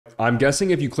I'm guessing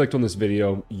if you clicked on this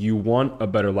video, you want a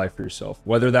better life for yourself,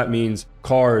 whether that means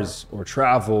cars or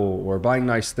travel or buying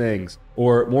nice things,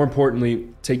 or more importantly,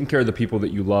 taking care of the people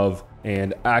that you love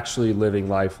and actually living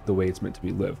life the way it's meant to be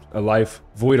lived. A life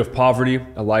void of poverty,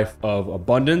 a life of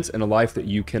abundance, and a life that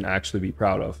you can actually be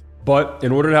proud of. But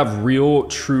in order to have real,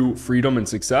 true freedom and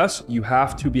success, you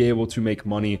have to be able to make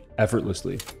money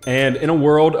effortlessly. And in a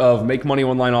world of make money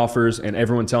online offers and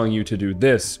everyone telling you to do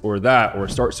this or that, or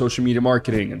start social media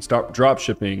marketing and start drop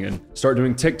shipping and start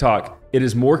doing TikTok, it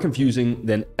is more confusing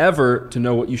than ever to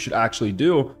know what you should actually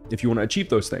do if you want to achieve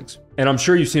those things. And I'm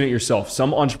sure you've seen it yourself.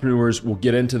 Some entrepreneurs will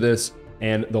get into this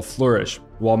and they'll flourish,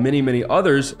 while many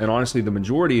others, and honestly the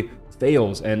majority,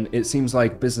 fails. And it seems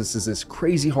like business is this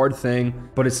crazy hard thing,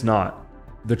 but it's not.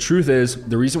 The truth is,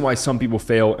 the reason why some people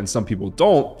fail and some people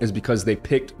don't is because they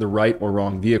picked the right or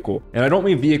wrong vehicle. And I don't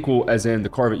mean vehicle as in the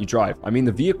car that you drive. I mean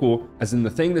the vehicle as in the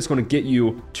thing that's going to get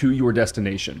you to your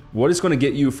destination. What is going to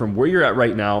get you from where you're at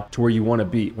right now to where you want to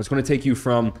be? What's going to take you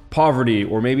from poverty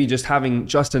or maybe just having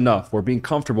just enough or being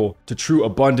comfortable to true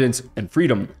abundance and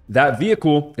freedom? That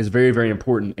vehicle is very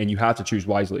important, and you have to choose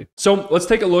wisely. So let's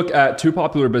take a look at two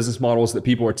popular business models that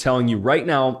people are telling you right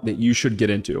now that you should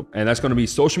get into. And that's going to be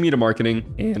social media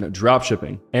marketing and drop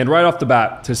shipping. And right off the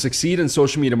bat, to succeed in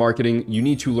social media marketing, you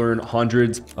need to learn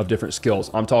hundreds of different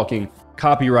skills. I'm talking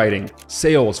copywriting,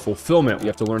 sales, fulfillment. You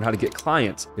have to learn how to get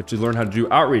clients. You have to learn how to do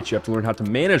outreach. You have to learn how to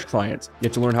manage clients. You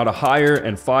have to learn how to hire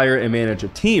and fire and manage a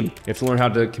team. You have to learn how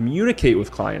to communicate with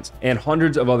clients, and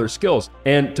hundreds of other skills.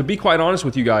 And to be quite honest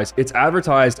with you guys, it's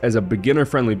advertised as a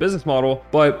beginner-friendly business model,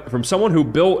 but from someone who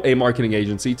built a marketing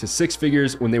agency to 6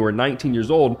 figures when they were 19 years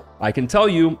old, I can tell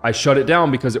you, I shut it down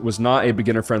because it was not a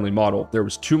beginner-friendly model. There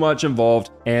was too much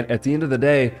involved. And at the end of the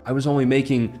day, I was only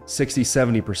making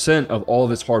 60-70% of all of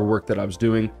this hard work that I was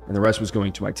doing, and the rest was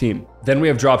going to my team. Then we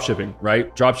have drop shipping,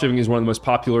 right? Drop shipping is one of the most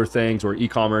popular things, or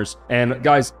e-commerce. And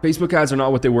guys, Facebook ads are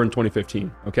not what they were in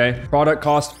 2015, okay? Product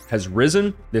cost has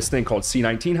risen. This thing called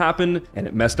C-19 happened, and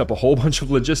it messed up a whole bunch of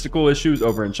logistical issues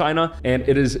over in China. And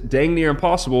it is dang near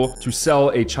impossible to sell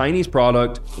a Chinese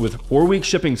product with 4-week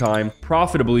shipping time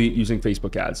profitably using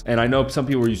Facebook ads. And I know some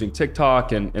people are using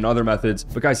TikTok and other methods,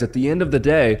 but guys, at the end of the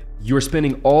day, you're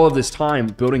spending all of this time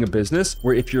building a business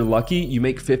where if you're lucky, you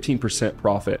make 15%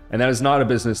 profit. And that is not a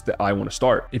business that I want to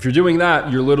start. If you're doing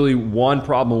that, you're literally one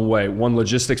problem away, one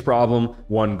logistics problem,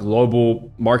 one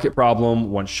global market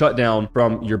problem, one shutdown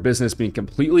from your business being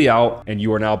completely out, and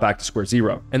you are now back to square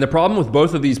zero. And the problem with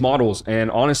both of these models, and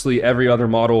honestly, every other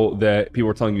model that people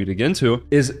are telling you to get into,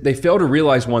 is they fail to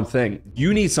realize one thing.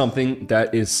 You need something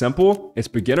that is simple, it's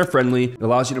beginner friendly, it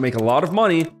allows you to make a lot of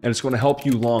money, and it's going to help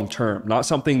you long term. Not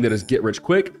something that is get rich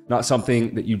quick, not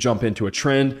something that you jump into a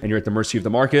trend and you're at the mercy of the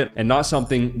market, and not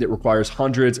something that requires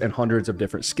hundreds and hundreds of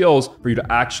different skills for you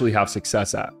to actually have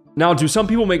success at. Now, do some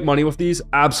people make money with these?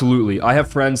 Absolutely. I have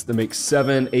friends that make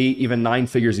 7, 8, even 9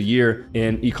 figures a year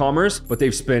in e-commerce, but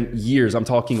they've spent years. I'm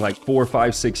talking like 4,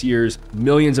 5, 6 years,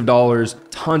 millions of dollars,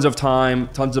 tons of time,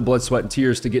 tons of blood, sweat, and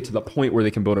tears to get to the point where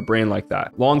they can build a brand like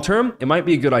that. Long term, it might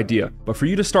be a good idea, but for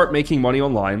you to start making money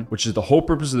online, which is the whole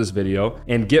purpose of this video,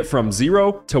 and get from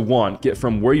 0 to 1, get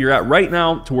from where you're at right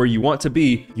now to where you want to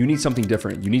be, you need something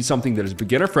different. You need something that is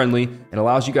beginner friendly and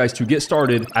allows you guys to get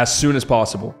started as soon as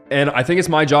possible. And I think it's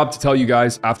my job to tell you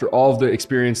guys, after all of the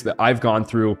experience that I've gone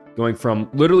through, going from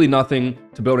literally nothing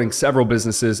to building several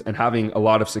businesses and having a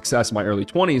lot of success in my early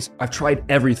 20s, I've tried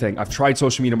everything. I've tried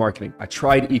social media marketing. I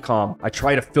tried e-com. I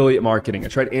tried affiliate marketing. I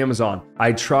tried Amazon.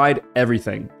 I tried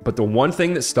everything. But the one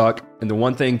thing that stuck, and the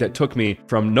one thing that took me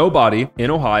from nobody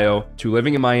in Ohio to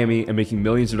living in Miami and making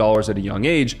millions of dollars at a young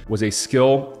age, was a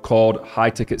skill called high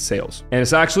ticket sales. And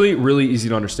it's actually really easy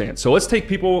to understand. So let's take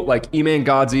people like Iman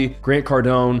Gadzhi, Grant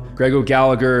Cardone, Greg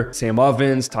O'Gallagher, Sam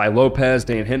Ovens, Ty Lopez,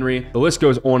 Dan Henry. The list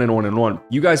goes on and on and on.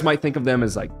 You guys might think of them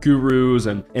as like gurus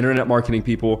and internet marketing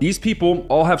people. These people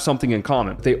all have something in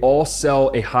common. They all sell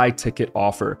a high ticket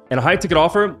offer. And a high ticket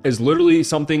offer is literally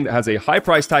something that has a high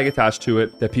price tag attached to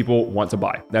it that people want to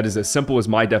buy. That is as simple as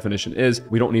my definition is.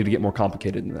 We don't need to get more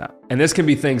complicated than that. And this can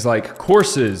be things like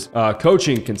courses,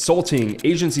 coaching, consulting,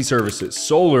 agency services,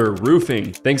 solar,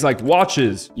 roofing, things like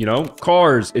watches, you know,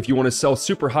 cars, if you want to sell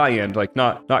super high end, like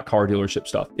not car dealership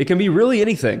stuff. It can be really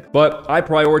anything, but I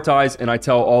prioritize and I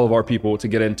tell all of our people to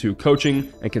get into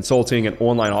coaching and consulting and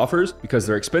online offers because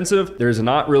they're expensive. There's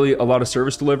not really a lot of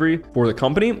service delivery for the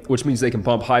company, which means they can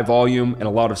pump high volume and a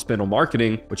lot of spend on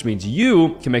marketing, which means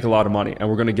you can make a lot of money. And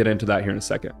we're going to get into that here in a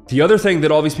second. The other thing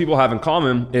that all these people have in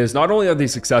common is not only are they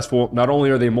successful, not only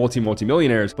are they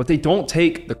multi-millionaires, but they don't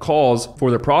take the calls for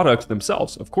their product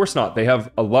themselves. Of course not. They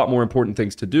have a lot more important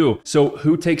things to do. So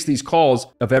who takes these calls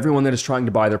of everyone that is trying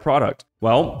to buy their product?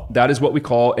 Well, that is what we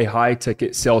call a high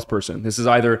ticket salesperson. This is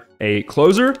either a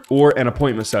closer or an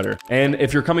appointment setter. And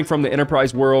if you're coming from the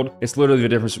enterprise world, it's literally the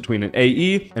difference between an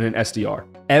AE and an SDR.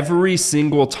 Every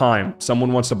single time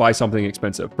someone wants to buy something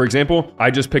expensive. For example, I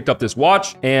just picked up this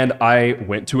watch and I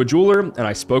went to a jeweler and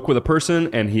I spoke with a person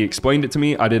and he explained it to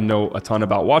me. I didn't know a ton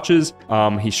about watches.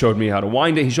 He showed me how to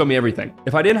wind it. He showed me everything.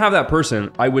 If I didn't have that person,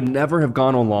 I would never have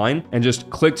gone online and just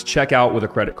clicked checkout with a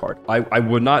credit card. I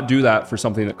would not do that for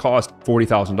something that cost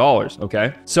 $40,000,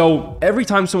 okay? So every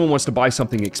time someone wants to buy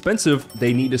something expensive,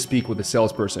 they need to speak with a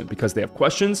salesperson because they have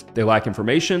questions, they lack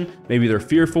information, maybe they're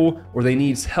fearful, or they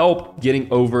need help getting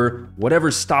over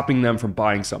whatever's stopping them from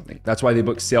buying something. That's why they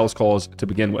book sales calls to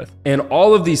begin with. And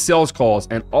all of these sales calls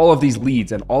and all of these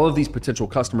leads and all of these potential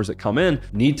customers that come in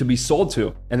need to be sold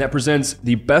to. And that presents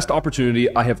the best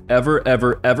opportunity I have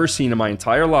ever seen in my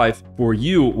entire life for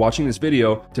you watching this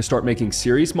video to start making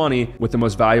serious money with the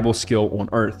most valuable skill on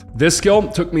earth. This skill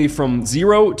took me from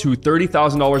 $0 to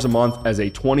 $30,000 a month as a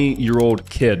 20-year-old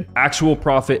kid. Actual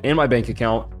profit in my bank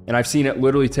account. And I've seen it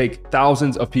literally take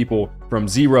thousands of people from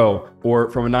zero or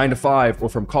from a 9-to-5 or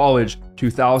from college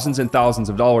to thousands and thousands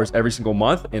of dollars every single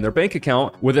month in their bank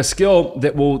account with a skill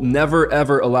that will never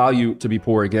ever allow you to be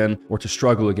poor again or to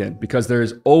struggle again, because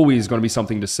there's always going to be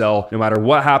something to sell no matter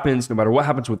what happens, no matter what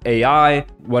happens with AI,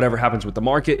 whatever happens with the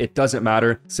market, it doesn't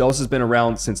matter. Sales has been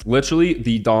around since literally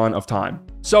the dawn of time.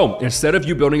 So instead of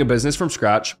you building a business from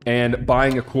scratch and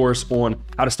buying a course on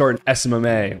how to start an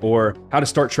SMMA or how to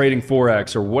start trading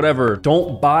Forex or whatever,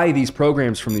 don't buy these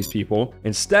programs from these people.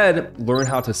 Instead, learn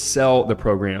how to sell the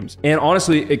programs. And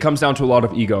honestly, it comes down to a lot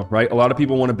of ego, right? A lot of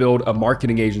people want to build a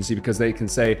marketing agency because they can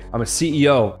say, I'm a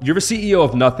CEO. You're a CEO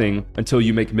of nothing until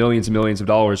you make millions and millions of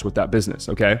dollars with that business,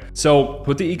 okay? So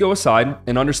put the ego aside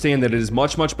and understand that it is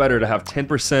much, much better to have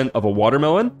 10% of a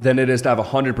watermelon than it is to have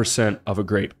 100% of a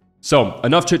grape. So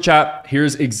enough chit chat.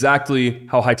 Here's exactly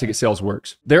how high ticket sales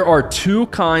works. There are two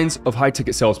kinds of high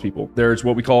ticket salespeople. There's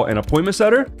what we call an appointment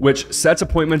setter, which sets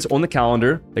appointments on the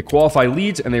calendar. They qualify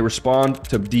leads and they respond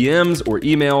to DMs or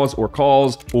emails or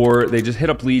calls, or they just hit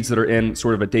up leads that are in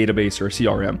sort of a database or a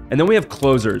CRM. And then we have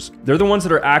closers. They're the ones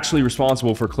that are actually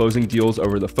responsible for closing deals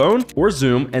over the phone or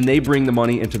Zoom, and they bring the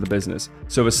money into the business.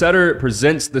 So if a setter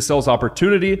presents the sales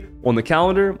opportunity on the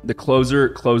calendar, the closer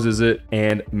closes it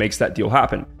and makes that deal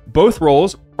happen. Both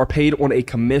roles are paid on a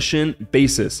commission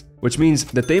basis, which means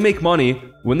that they make money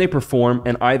when they perform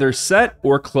and either set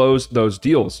or close those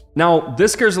deals. Now,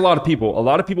 this scares a lot of people. A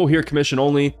lot of people hear commission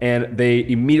only and they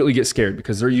immediately get scared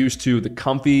because they're used to the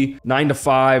comfy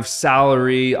 9-to-5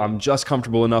 salary, I'm just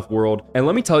comfortable enough world. And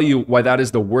let me tell you why that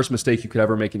is the worst mistake you could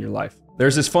ever make in your life.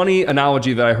 There's this funny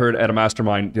analogy that I heard at a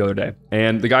mastermind the other day.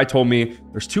 And the guy told me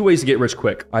there's two ways to get rich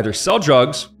quick, either sell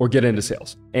drugs or get into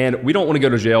sales. And we don't want to go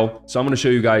to jail. So I'm going to show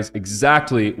you guys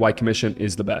exactly why commission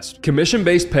is the best.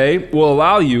 Commission-based pay will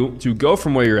allow you to go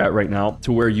from where you're at right now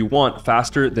to where you want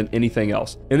faster than anything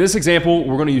else. In this example,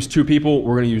 we're going to use two people.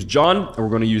 We're going to use John and we're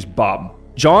going to use Bob.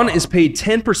 John is paid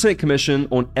 10% commission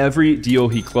on every deal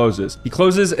he closes. He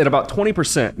closes at about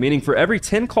 20%, meaning for every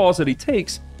 10 calls that he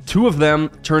takes, 2 of them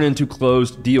turn into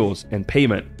closed deals and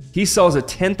payment. He sells a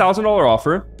 $10,000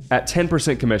 offer at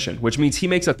 10% commission, which means he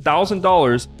makes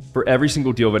 $1,000 for every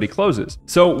single deal that he closes.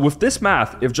 So with this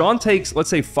math, if John takes, let's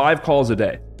say 5 calls a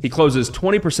day, he closes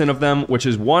 20% of them, which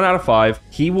is 1 out of 5,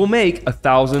 he will make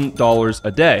 $1,000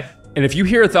 a day. And if you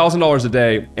hear $1,000 a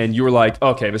day and you're like,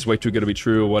 okay, this is way too good to be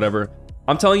true, or whatever,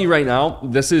 I'm telling you right now,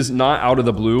 this is not out of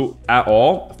the blue at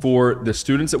all for the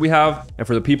students that we have and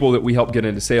for the people that we help get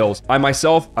into sales. I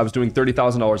myself, I was doing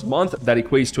 $30,000 a month. That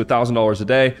equates to $1,000 a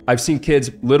day. I've seen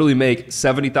kids literally make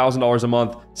 $70,000 a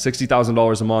month,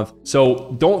 $60,000 a month.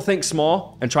 So don't think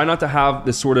small and try not to have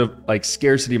this sort of like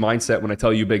scarcity mindset when I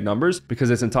tell you big numbers, because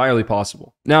it's entirely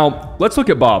possible. Now, let's look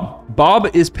at Bob.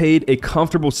 Bob is paid a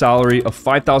comfortable salary of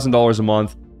 $5,000 a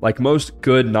month, like most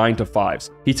good 9-to-5s.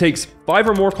 He takes 5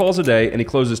 or more calls a day and he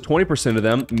closes 20% of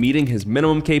them, meeting his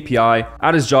minimum KPI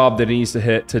at his job that he needs to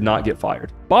hit to not get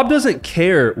fired. Bob doesn't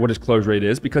care what his close rate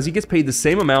is because he gets paid the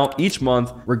same amount each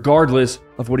month regardless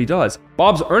of what he does.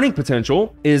 Bob's earning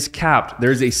potential is capped.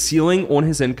 There's a ceiling on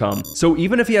his income. So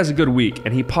even if he has a good week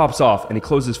and he pops off and he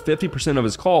closes 50% of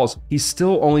his calls, he's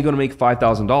still only going to make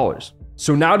 $5,000.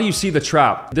 So now do you see the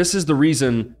trap? This is the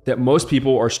reason that most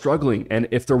people are struggling. And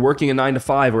if they're working a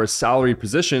 9-to-5 or a salaried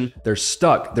position, they're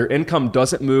stuck. Their income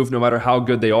doesn't move no matter how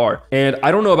good they are. And I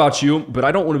don't know about you, but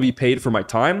I don't want to be paid for my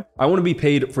time. I want to be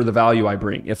paid for the value I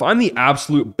bring. If I'm the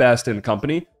absolute best in a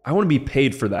company, I want to be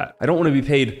paid for that. I don't want to be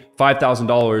paid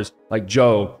 $5,000 like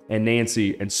Joe and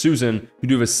Nancy and Susan, who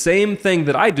do the same thing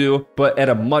that I do, but at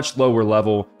a much lower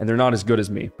level, and they're not as good as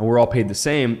me. And we're all paid the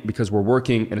same because we're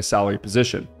working in a salary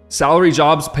position. Salary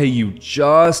jobs pay you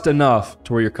just enough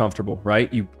to where you're comfortable,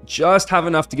 right? You just have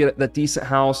enough to get that decent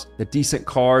house, the decent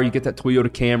car, you get that Toyota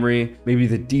Camry, maybe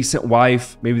the decent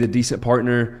wife, maybe the decent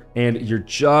partner, and you're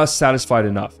just satisfied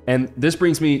enough. And this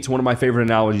brings me to one of my favorite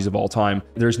analogies of all time.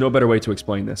 There's no better way to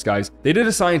explain this, guys. They did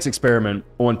a science experiment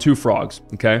on 2 frogs,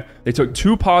 okay? They took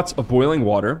 2 pots of boiling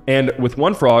water, and with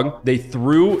one frog, they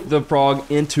threw the frog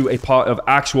into a pot of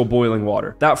actual boiling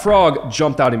water. That frog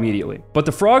jumped out immediately. But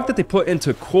the frog that they put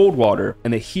into cold water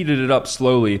and they heated it up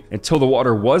slowly until the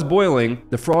water was boiling,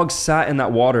 the frog sat in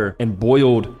that water and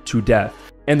boiled to death.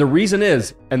 And the reason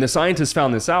is, and the scientists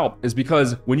found this out, is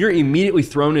because when you're immediately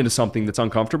thrown into something that's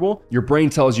uncomfortable, your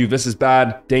brain tells you this is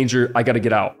bad, danger, I gotta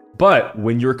get out. But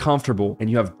when you're comfortable and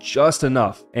you have just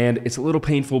enough, and it's a little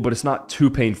painful, but it's not too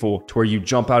painful to where you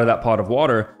jump out of that pot of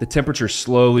water, the temperature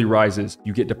slowly rises.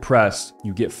 You get depressed,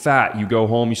 you get fat, you go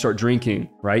home, you start drinking,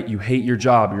 right? You hate your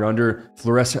job, you're under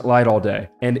fluorescent light all day.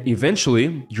 And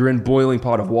eventually you're in boiling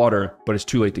pot of water, but it's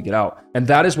too late to get out. And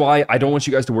that is why I don't want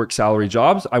you guys to work salary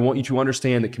jobs. I want you to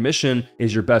understand that commission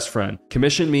is your best friend.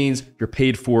 Commission means you're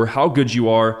paid for how good you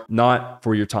are, not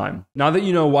for your time. Now that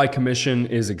you know why commission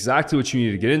is exactly what you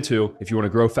need to get into, if you want to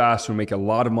grow fast and make a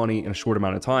lot of money in a short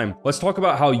amount of time, let's talk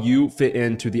about how you fit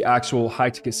into the actual high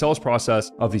ticket sales process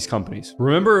of these companies.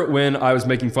 Remember when I was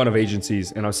making fun of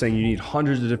agencies and I was saying you need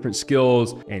hundreds of different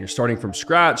skills and you're starting from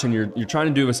scratch and you're trying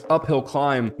to do this uphill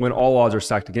climb when all odds are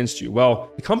stacked against you?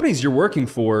 Well, the companies you're working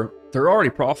for, they're already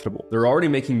profitable. They're already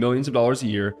making millions of dollars a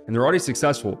year and they're already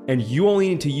successful. And you only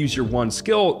need to use your one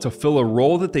skill to fill a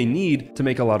role that they need to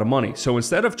make a lot of money. So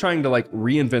instead of trying to like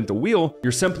reinvent the wheel,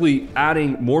 you're simply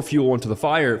adding more fuel into the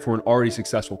fire for an already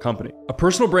successful company. A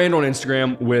personal brand on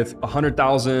Instagram with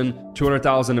 100,000,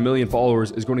 200,000, a million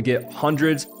followers is going to get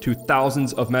hundreds to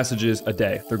thousands of messages a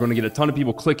day. They're going to get a ton of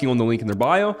people clicking on the link in their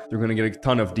bio. They're going to get a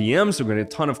ton of DMs. They're going to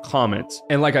get a ton of comments.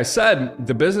 And like I said,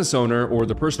 the business owner or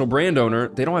the personal brand owner,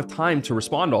 they don't have time to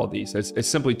respond to all these. It's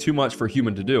simply too much for a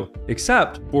human to do,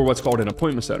 except for what's called an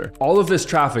appointment setter. All of this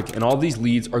traffic and all these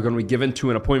leads are going to be given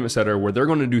to an appointment setter where they're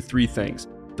going to do 3 things.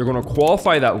 They're going to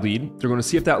qualify that lead. They're going to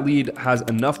see if that lead has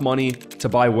enough money to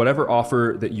buy whatever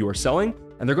offer that you are selling.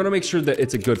 And they're going to make sure that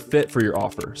it's a good fit for your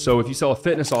offer. So if you sell a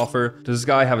fitness offer, does this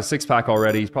guy have a 6-pack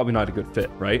already? He's probably not a good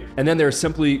fit, right? And then they're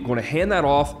simply going to hand that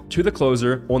off to the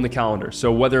closer on the calendar.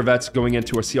 So whether that's going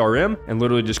into a CRM and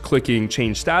literally just clicking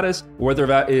change status, or whether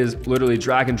that is literally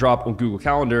drag and drop on Google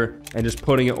Calendar and just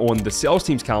putting it on the sales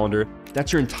team's calendar,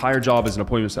 that's your entire job as an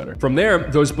appointment setter. From there,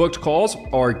 those booked calls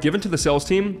are given to the sales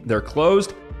team, they're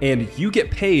closed, and you get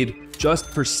paid just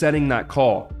for setting that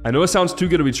call. I know it sounds too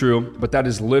good to be true, but that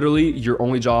is literally your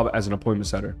only job as an appointment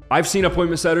setter. I've seen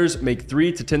appointment setters make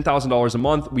 $3,000 to $10,000 a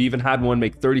month. We even had one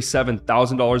make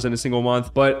 $37,000 in a single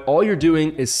month, but all you're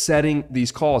doing is setting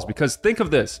these calls. Because think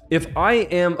of this, if I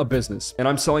am a business and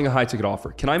I'm selling a high ticket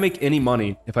offer, can I make any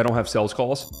money if I don't have sales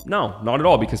calls? No, not at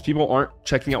all, because people aren't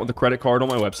checking out with a credit card on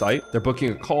my website. They're booking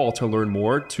a call to learn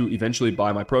more to eventually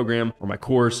buy my program or my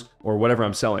course or whatever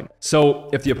I'm selling. So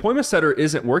if the appointment setter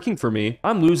isn't working for me,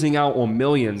 I'm losing out on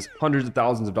millions, hundreds of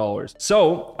thousands of dollars.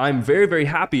 So I'm very, very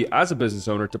happy as a business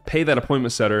owner to pay that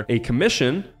appointment setter a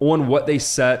commission on what they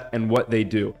set and what they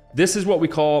do. This is what we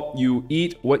call you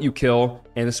eat what you kill,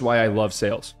 and this is why I love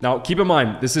sales. Now, keep in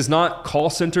mind, this is not call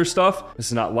center stuff. This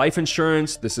is not life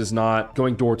insurance. This is not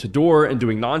going door to door and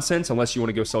doing nonsense unless you want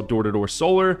to go sell door to door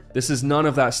solar. This is none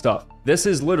of that stuff. This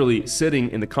is literally sitting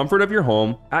in the comfort of your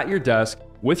home at your desk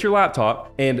with your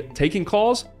laptop and taking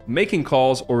calls, making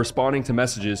calls, or responding to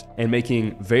messages and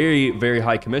making very, very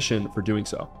high commission for doing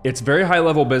so. It's very high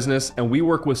level business, and we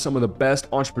work with some of the best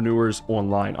entrepreneurs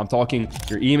online. I'm talking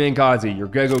your Eman Ghazi, your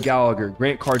Grego Gallagher,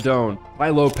 Grant Cardone, Ty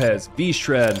Lopez,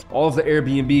 V-Shred, all of the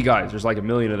Airbnb guys. There's like a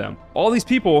million of them. All these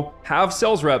people have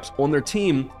sales reps on their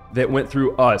team that went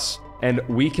through us. And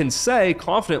we can say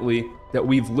confidently that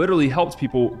we've literally helped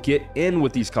people get in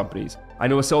with these companies. I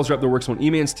know a sales rep that works on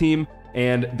Eman's team,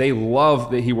 and they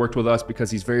love that he worked with us because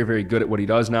he's very, very good at what he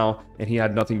does now, and he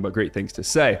had nothing but great things to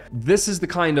say. This is the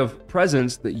kind of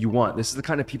presence that you want. This is the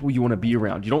kind of people you want to be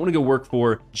around. You don't want to go work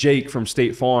for Jake from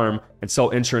State Farm and sell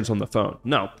insurance on the phone.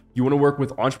 No, you want to work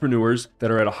with entrepreneurs that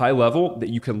are at a high level that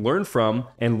you can learn from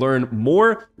and learn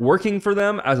more working for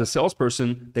them as a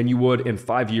salesperson than you would in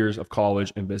 5 years of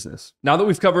college and business. Now that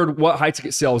we've covered what high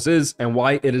ticket sales is and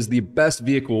why it is the best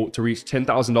vehicle to reach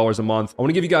 $10,000 a month, I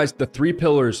want to give you guys the 3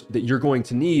 pillars that you're going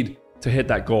to need to hit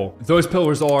that goal. Those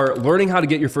pillars are learning how to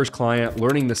get your first client,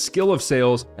 learning the skill of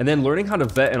sales, and then learning how to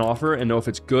vet an offer and know if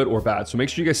it's good or bad. So make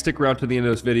sure you guys stick around to the end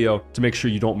of this video to make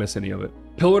sure you don't miss any of it.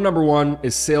 Pillar number one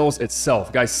is sales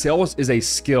itself. Guys, sales is a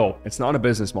skill. It's not a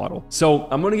business model. So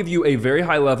I'm going to give you a very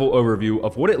high level overview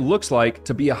of what it looks like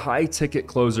to be a high ticket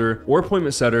closer or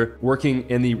appointment setter working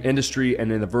in the industry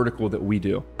and in the vertical that we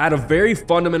do. At a very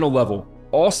fundamental level,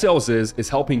 all sales is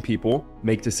helping people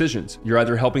make decisions. You're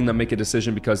either helping them make a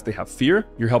decision because they have fear,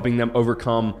 you're helping them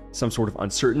overcome some sort of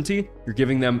uncertainty, you're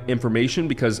giving them information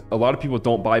because a lot of people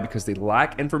don't buy because they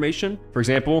lack information. For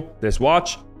example, this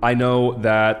watch, I know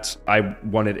that I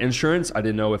wanted insurance. I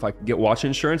didn't know if I could get watch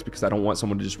insurance because I don't want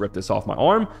someone to just rip this off my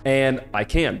arm, and I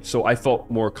can. So I felt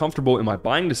more comfortable in my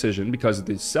buying decision because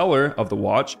the seller of the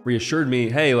watch reassured me,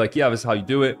 hey, like, yeah, this is how you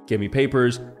do it, gave me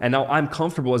papers, and now I'm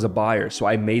comfortable as a buyer. So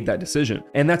I made that decision.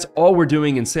 And that's all we're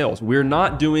doing in sales. We're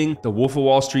not doing the Wolf of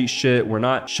Wall Street shit. We're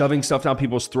not shoving stuff down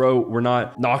people's throat. We're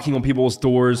not knocking on people's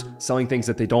doors, selling things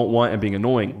that they don't want and being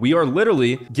annoying. We are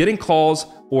literally getting calls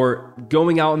or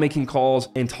going out and making calls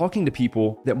and talking to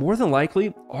people that more than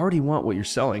likely already want what you're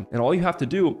selling. And all you have to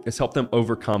do is help them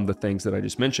overcome the things that I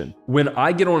just mentioned. When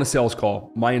I get on a sales call,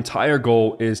 my entire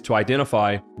goal is to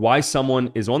identify why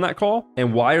someone is on that call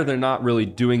and why are they not really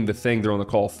doing the thing they're on the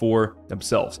call for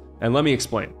themselves. And let me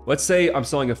explain. Let's say I'm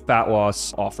selling a fat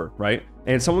loss offer, right?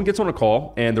 And someone gets on a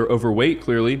call and they're overweight.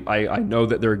 Clearly, I know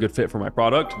that they're a good fit for my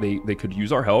product. They could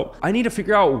use our help. I need to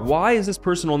figure out, why is this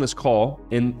person on this call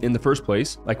in the first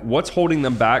place? Like, what's holding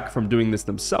them back from doing this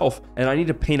themselves? And I need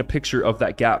to paint a picture of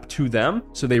that gap to them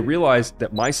so they realize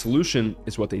that my solution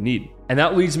is what they need. And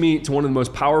that leads me to one of the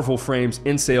most powerful frames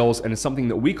in sales, and it's something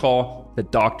that we call the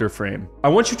doctor frame. I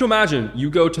want you to imagine you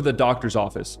go to the doctor's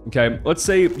office, okay? Let's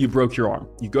say you broke your arm.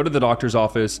 You go to the doctor's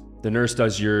office, the nurse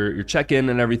does your check-in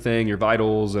and everything, your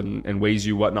vitals and weighs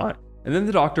you, whatnot. And then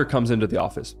the doctor comes into the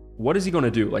office. What is he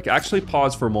gonna do? Like, actually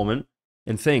pause for a moment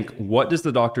and think, what does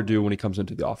the doctor do when he comes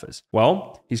into the office?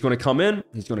 Well, he's gonna come in,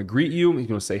 he's gonna greet you, he's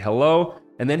gonna say hello,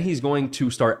 and then he's going to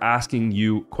start asking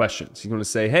you questions. He's gonna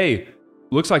say, hey,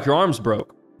 looks like your arm's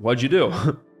broke. What'd you do?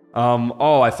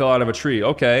 Oh, I fell out of a tree.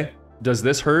 Okay. Does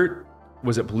this hurt?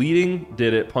 Was it bleeding?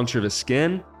 Did it puncture the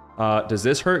skin? Does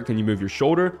this hurt? Can you move your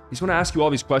shoulder? He's going to ask you all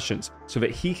these questions so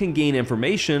that he can gain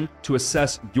information to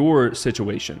assess your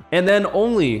situation. And then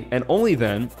only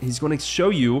then, he's going to show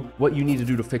you what you need to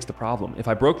do to fix the problem. If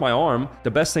I broke my arm,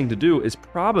 the best thing to do is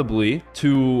probably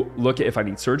to look at if I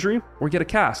need surgery or get a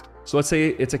cast. So let's say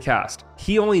it's a cast.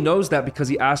 He only knows that because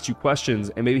he asked you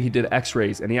questions and maybe he did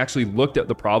x-rays and he actually looked at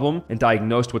the problem and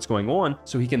diagnosed what's going on,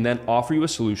 so he can then offer you a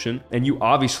solution, and you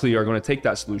obviously are going to take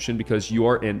that solution because you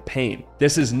are in pain.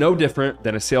 This is no different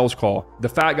than a sales call. The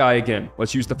fat guy, again,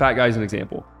 let's use the fat guy as an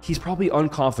example. He's probably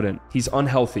unconfident. He's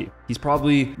unhealthy. He's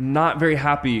probably not very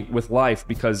happy with life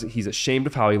because he's ashamed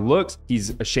of how he looks.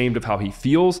 He's ashamed of how he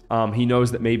feels. He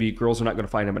knows that maybe girls are not going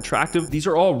to find him attractive. These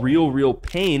are all real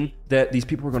pain that these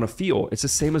people are going to feel. It's the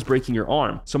same as breaking your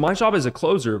arm. So my job as a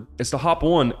closer is to hop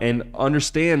on and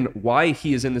understand why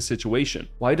he is in this situation.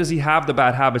 Why does he have the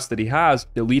bad habits that he has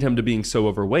that lead him to being so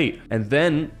overweight? And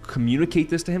then communicate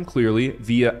this to him clearly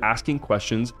via asking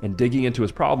questions and digging into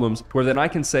his problems, where then I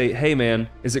can say, hey man,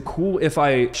 is it cool if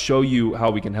I show you how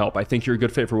we can help? I think you're a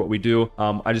good fit for what we do.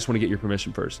 I just want to get your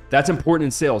permission first. That's important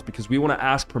in sales because we want to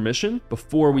ask permission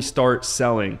before we start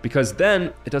selling, because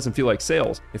then it doesn't feel like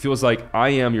sales. It feels like I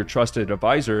am your trusted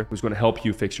advisor who's going to help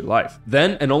you fix your life.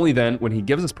 Then and only then, when he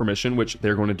gives us permission, which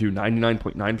they're going to do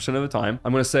 99.9% of the time,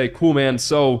 I'm going to say, cool, man.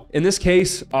 So in this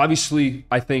case, obviously,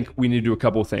 I think we need to do a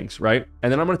couple of things, right?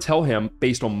 And then I'm going to tell him,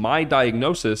 based on my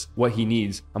diagnosis, what he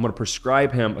needs. I'm going to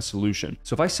prescribe him a solution.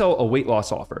 So if I sell a weight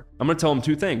loss offer, I'm going to tell him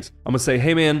two things. I'm going to say,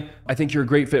 hey man, I think you're a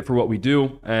great fit for what we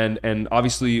do. And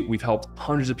obviously we've helped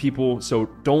hundreds of people. So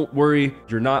don't worry.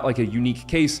 You're not like a unique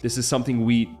case. This is something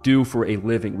we do for a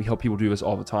living. We help people do this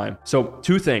all the time. So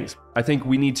two things. I think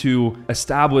we need to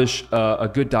establish a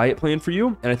good diet plan for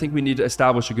you. And I think we need to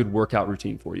establish a good workout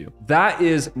routine for you. That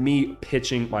is me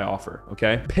pitching my offer,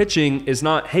 okay? Pitching is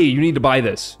not, hey, you need to buy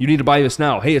this. You need to buy this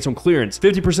now. Hey, it's on clearance,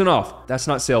 50% off. That's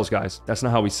not sales, guys. That's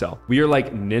not how we sell. We are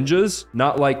like ninjas,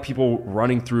 not like people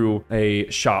running through a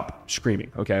shop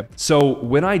screaming, okay? So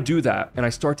when I do that and I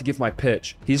start to give my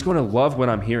pitch, he's going to love what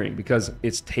I'm hearing because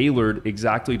it's tailored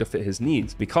exactly to fit his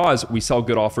needs, because we sell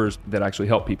good offers that actually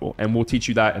help people. And we'll teach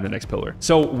you that in the next pillar.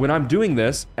 So when I'm doing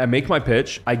this, I make my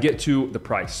pitch, I get to the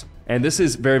price. And this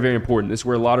is very, very important. This is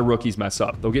where a lot of rookies mess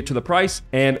up. They'll get to the price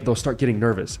and they'll start getting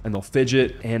nervous and they'll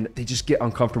fidget and they just get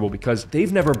uncomfortable because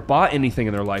they've never bought anything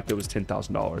in their life that was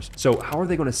 $10,000. So how are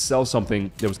they going to sell something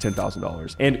that was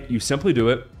 $10,000? And you simply do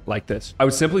it like this. I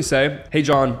would simply say, hey,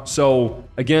 John, so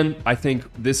again, I think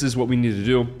this is what we need to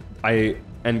do.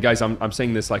 And guys, I'm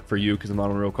saying this like for you because I'm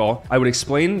not on a real call. I would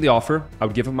explain the offer. I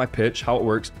would give him my pitch, how it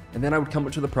works. And then I would come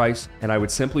up to the price and I would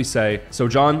simply say, so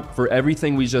John, for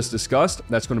everything we just discussed,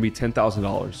 that's going to be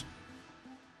 $10,000.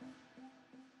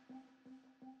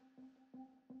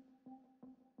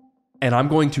 And I'm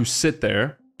going to sit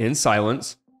there in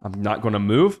silence. I'm not going to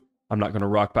move. I'm not going to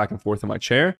rock back and forth in my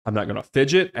chair. I'm not going to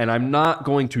fidget and I'm not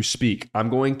going to speak. I'm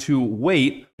going to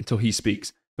wait until he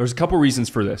speaks. There's a couple reasons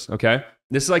for this, okay?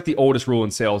 This is like the oldest rule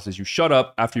in sales is you shut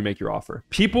up after you make your offer.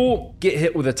 People get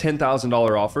hit with a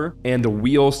 $10,000 offer and the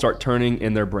wheels start turning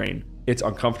in their brain. It's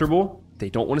uncomfortable. They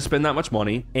don't want to spend that much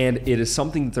money and it is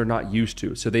something that they're not used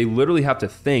to. So they literally have to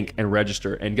think and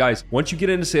register. And guys, once you get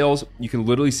into sales, you can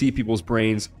literally see people's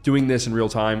brains doing this in real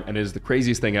time and it is the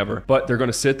craziest thing ever. But they're going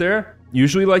to sit there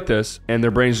usually like this and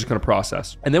their brain's just going to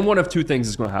process. And then one of two things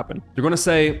is going to happen. They're going to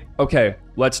say, okay,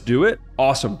 let's do it.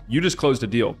 Awesome. You just closed a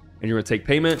deal. And you're going to take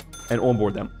payment and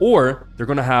onboard them. Or they're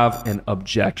going to have an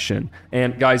objection.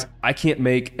 And guys, I can't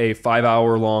make a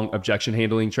 5-hour long objection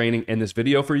handling training in this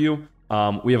video for you.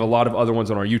 We have a lot of other ones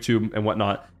on our YouTube and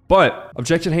whatnot. But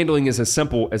objection handling is as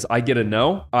simple as I get a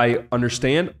no, I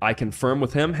understand, I confirm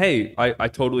with him, hey, I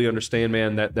totally understand,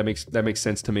 man, that makes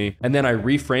sense to me. And then I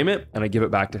reframe it and I give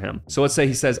it back to him. So let's say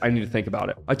he says, I need to think about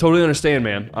it. I totally understand,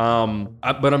 man.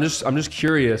 But I'm just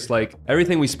curious, like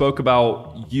everything we spoke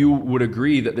about, you would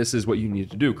agree that this is what you need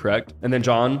to do, correct? And then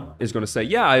John is going to say,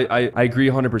 yeah, I agree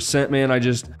 100%, man. I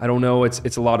don't know.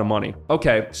 It's a lot of money.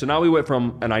 Okay. So now we went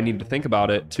from, and I need to think about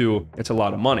it to it's a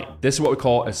lot of money. This is what we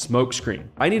call a smoke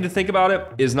screen. I need to think about it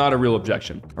is not a real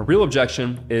objection. A real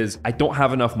objection is I don't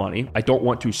have enough money. I don't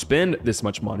want to spend this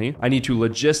much money. I need to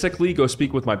logistically go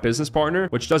speak with my business partner,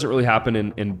 which doesn't really happen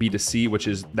in B2C, which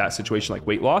is that situation like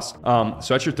weight loss.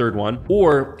 So that's your third one.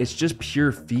 Or it's just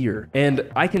pure fear. And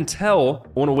I can tell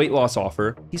on a weight loss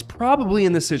offer, he's probably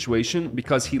in this situation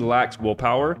because he lacks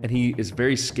willpower and he is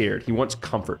very scared. He wants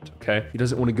comfort, okay? He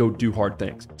doesn't want to go do hard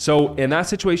things. So in that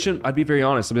situation, I'd be very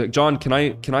honest. I'd be like, John, can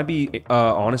I be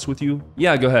honest with you?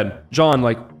 Yeah, go ahead. John,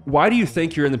 like, why do you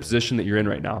think you're in the position that you're in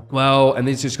right now? Well, and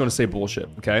then he's just going to say bullshit,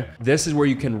 okay? This is where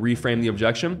you can reframe the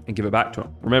objection and give it back to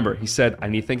him. Remember, he said, I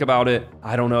need to think about it.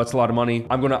 I don't know, it's a lot of money.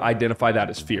 I'm going to identify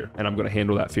that as fear and I'm going to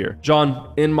handle that fear.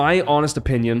 John, in my honest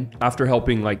opinion, after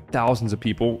helping like thousands of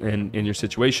people in your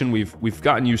situation, we've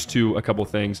gotten used to a couple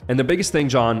of things. And the biggest thing,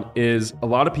 John, is a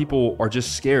lot of people are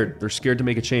just scared. They're scared to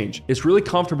make a change. It's really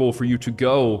comfortable for you to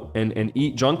go and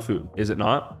eat junk food, is it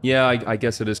not? Yeah, I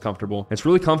guess it is comfortable. It's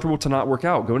really comfortable to not work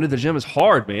out. Going to the gym is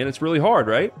hard, man. It's really hard,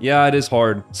 right? Yeah, it is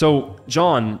hard. So,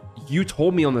 John, you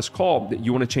told me on this call that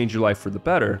you want to change your life for the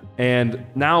better. And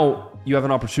now you have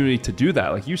an opportunity to do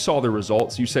that. Like you saw the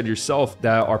results. You said yourself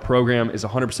that our program is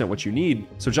 100% what you need.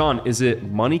 So John, is it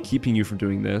money keeping you from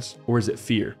doing this or is it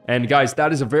fear? And guys,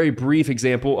 that is a very brief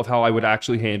example of how I would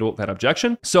actually handle that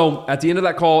objection. So at the end of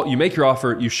that call, you make your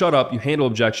offer, you shut up, you handle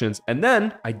objections, and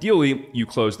then ideally you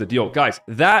close the deal. Guys,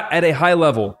 that at a high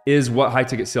level is what high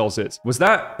ticket sales is. Was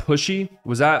that pushy?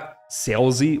 Was that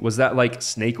salesy? Was that like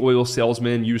snake oil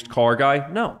salesman, used car guy?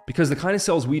 No, because the kind of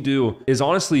sales we do is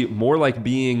honestly more like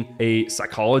being a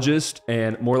psychologist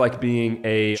and more like being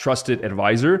a trusted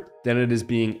advisor than it is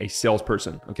being a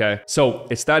salesperson, okay? So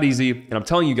it's that easy. And I'm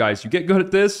telling you guys, you get good at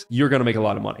this, you're gonna make a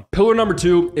lot of money. Pillar number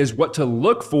 2 is what to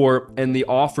look for in the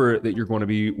offer that you're going to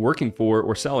be working for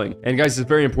or selling. And guys, it's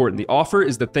very important. The offer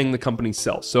is the thing the company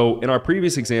sells. So in our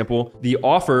previous example, the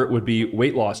offer would be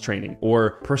weight loss training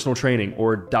or personal training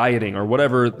or dieting or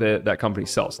whatever that company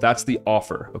sells. That's the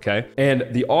offer, okay? And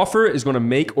the offer is gonna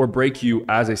make or break you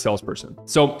as a salesperson.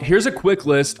 So here's a quick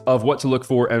list of what to look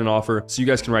for in an offer so you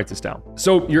guys can write this down.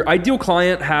 So your ideal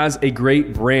client has a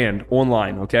great brand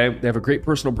online, okay? They have a great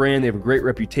personal brand, they have a great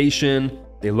reputation,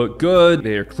 they look good,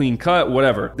 they're clean cut,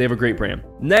 whatever. They have a great brand.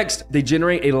 Next, they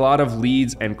generate a lot of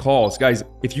leads and calls. Guys,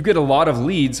 if you get a lot of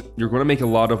leads, you're gonna make a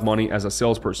lot of money as a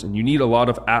salesperson. You need a lot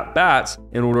of at-bats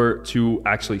in order to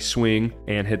actually swing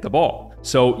and hit the ball.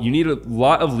 So you need a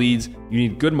lot of leads, you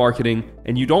need good marketing,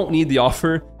 and you don't need the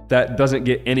offer that doesn't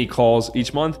get any calls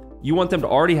each month. You want them to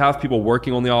already have people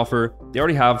working on the offer. They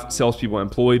already have salespeople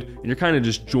employed, and you're kind of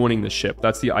just joining the ship.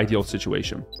 That's the ideal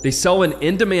situation. They sell an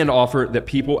in-demand offer that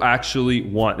people actually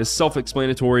want. It's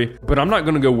self-explanatory, but I'm not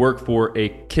going to go work for a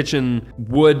kitchen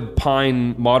wood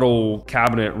pine model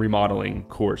cabinet remodeling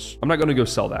course. I'm not going to go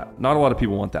sell that. Not a lot of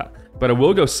people want that. but I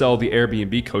will go sell the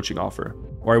Airbnb coaching offer,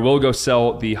 or I will go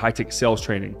sell the high ticket sales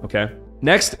training. Okay.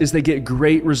 Next is they get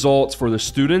great results for their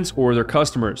students or their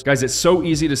customers. Guys, it's so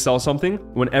easy to sell something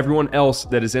when everyone else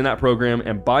that is in that program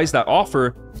and buys that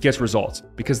offer gets results,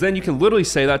 because then you can literally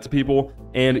say that to people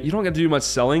and you don't get to do much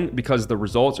selling because the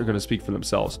results are going to speak for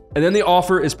themselves. And then the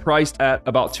offer is priced at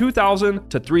about $2,000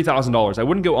 to $3,000. I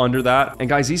wouldn't go under that. And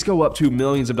guys, these go up to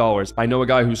millions of dollars. I know a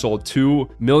guy who sold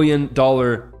 $2 million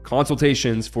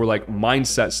consultations for like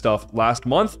mindset stuff last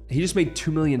month. He just made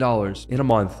 $2 million in a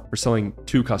month for selling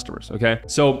 2 customers. Okay.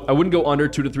 So I wouldn't go under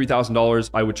 $2,000 to $3,000.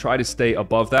 I would try to stay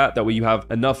above that. That way you have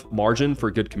enough margin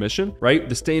for good commission, right?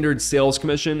 The standard sales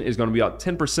commission is going to be about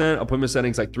 10%. Appointment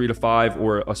settings like 3 to 5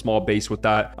 or a small base with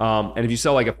that. And if you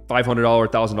sell like a $500,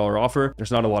 $1,000 offer,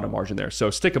 there's not a lot of margin there. So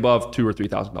stick above $2,000 or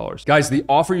 $3,000. Guys, the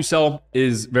offer you sell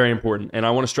is very important. And I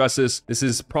want to stress this. This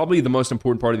is probably the most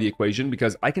important part of the equation,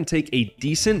 because I can take a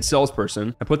decent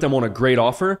salesperson and put them on a great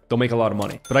offer. They'll make a lot of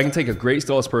money. But I can take a great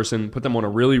salesperson, put them on a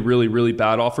really, really, really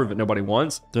bad offer that nobody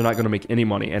wants. They're not going to make any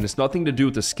money. And it's nothing to do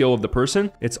with the skill of the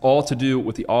person. It's all to do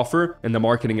with the offer and the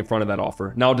marketing in front of that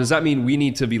offer. Now, does that mean we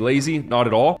need to be lazy? Not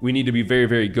at all. We need to be very,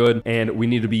 very good, and we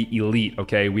need to be elite.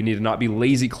 Okay. We need to not be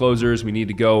lazy closers. We need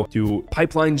to go to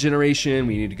pipeline generation.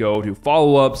 We need to go to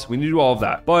follow-ups. We need to do all of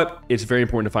that. But it's very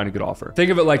important to find a good offer. Think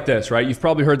of it like this, right? You've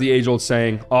probably heard the age-old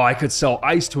saying, oh, I could sell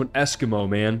ice to an Eskimo,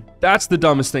 man. That's the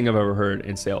dumbest thing I've ever heard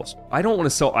in sales. I don't want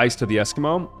to sell ice to the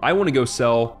Eskimo. I want to go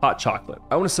sell hot chocolate.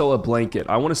 I want to sell a blanket.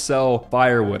 I want to sell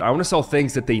firewood. I want to sell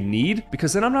things that they need,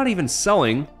 because then I'm not even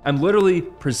selling. I'm literally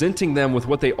presenting them with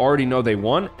what they already know they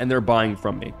want, and they're buying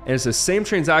from me. And it's the same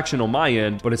transaction on my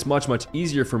end, but it's much, much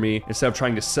easier for me instead of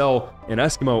trying to sell an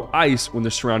Eskimo ice when they're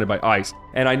surrounded by ice.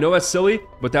 And I know that's silly,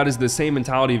 but that is the same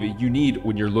mentality that you need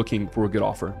when you're looking for a good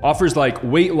offer. Offers like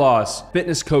weight loss,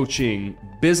 fitness coaching,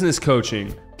 business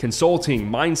coaching, consulting,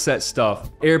 mindset stuff,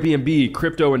 Airbnb,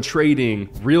 crypto and trading,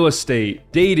 real estate,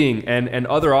 dating, and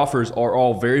other offers are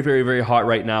all very, very, very hot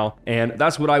right now. And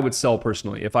that's what I would sell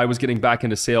personally. If I was getting back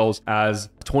into sales as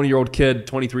a 20-year-old kid,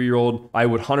 23-year-old, I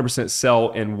would 100%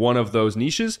 sell in one of those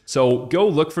niches. So go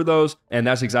look for those, and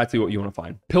that's exactly what you want to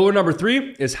find. Pillar number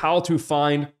 3 is how to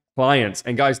find clients.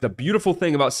 And guys, the beautiful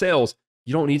thing about sales,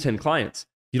 you don't need 10 clients.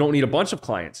 You don't need a bunch of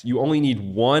clients. You only need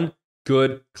one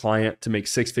good client to make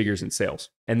 6 figures in sales.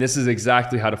 And this is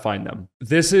exactly how to find them.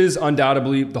 This is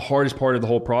undoubtedly the hardest part of the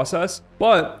whole process,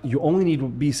 but you only need to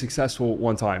be successful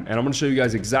one time. And I'm going to show you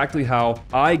guys exactly how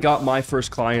I got my first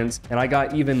clients, and I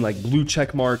got even like blue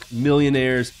check mark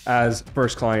millionaires as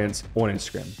first clients on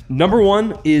Instagram. Number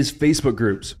 1 is Facebook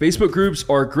groups. Facebook groups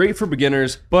are great for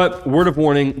beginners, but word of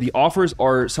warning, the offers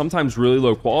are sometimes really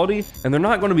low quality, and they're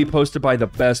not going to be posted by the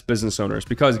best business owners,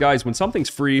 because guys, when something's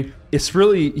free, it's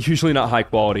really usually not high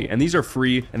quality. And these are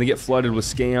free, and they get flooded with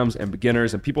scams and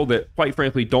beginners and people that quite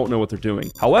frankly don't know what they're doing.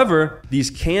 However, these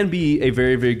can be a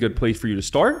very, very good place for you to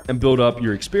start and build up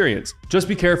your experience. Just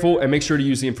be careful and make sure to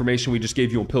use the information we just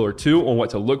gave you on pillar 2 on what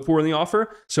to look for in the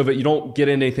offer, so that you don't get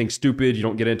into anything stupid. You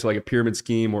don't get into like a pyramid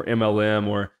scheme or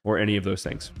MLM or any of those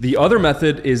things. The other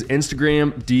method is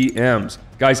Instagram DMs.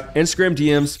 Guys, Instagram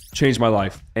DMs changed my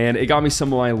life, and it got me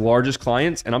some of my largest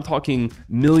clients, and I'm talking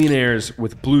millionaires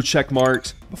with blue check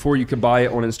marks before you can buy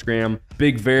it on Instagram,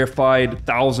 big verified,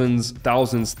 thousands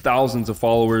of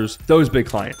followers, those big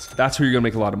clients. That's who you're gonna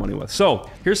make a lot of money with. So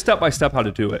here's step-by-step how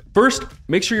to do it. First,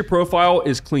 make sure your profile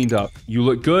is cleaned up. You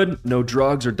look good, no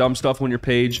drugs or dumb stuff on your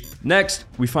page. Next,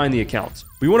 we find the accounts.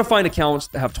 We want to find accounts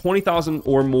that have 20,000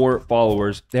 or more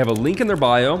followers. They have a link in their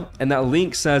bio, and that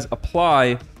link says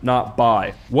apply, not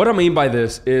buy. What I mean by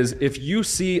this is if you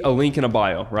see a link in a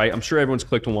bio, right? I'm sure everyone's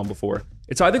clicked on one before.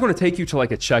 It's either going to take you to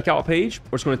like a checkout page,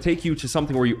 or it's going to take you to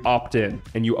something where you opt in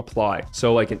and you apply.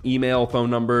 So like an email,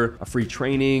 phone number, a free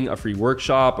training, a free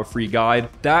workshop, a free guide.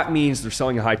 That means they're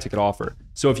selling a high ticket offer.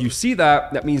 So if you see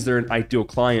that, that means they're an ideal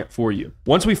client for you.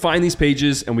 Once we find these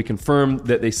pages and we confirm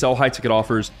that they sell high ticket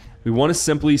offers, we want to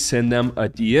simply send them a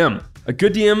DM. A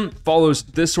good DM follows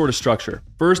this sort of structure.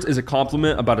 First is a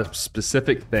compliment about a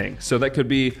specific thing. So that could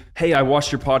be, hey, I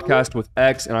watched your podcast with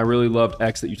X and I really loved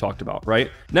X that you talked about, right?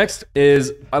 Next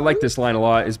is, I like this line a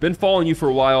lot, is been following you for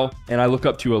a while and I look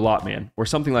up to you a lot, man, or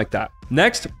something like that.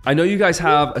 Next, I know you guys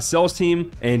have a sales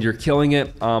team and you're killing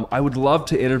it. I would love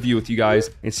to interview with you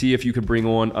guys and see if you could bring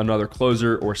on another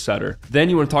closer or setter. Then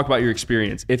you want to talk about your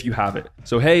experience if you have it.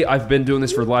 So, hey, I've been doing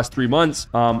this for the last 3 months.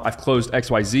 I've closed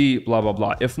XYZ, blah, blah,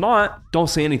 blah. If not, don't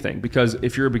say anything, because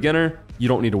if you're a beginner, you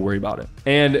don't need to worry about it.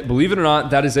 And believe it or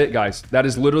not, that is it, guys. That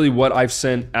is literally what I've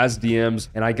sent as DMs.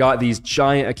 And I got these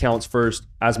giant accounts first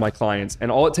as my clients.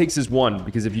 And all it takes is one,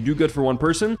 because if you do good for one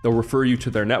person, they'll refer you to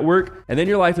their network, and then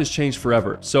your life has changed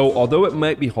forever. So although it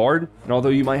might be hard, and although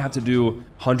you might have to do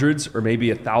hundreds or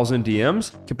maybe 1,000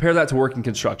 DMs, compare that to working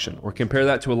construction, or compare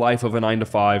that to a life of a 9 to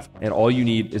 5. And all you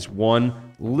need is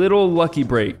one little lucky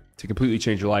break to completely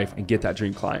change your life and get that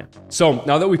dream client. So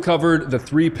now that we've covered the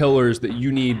 3 pillars that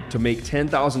you need to make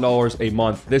 $10,000 a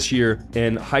month this year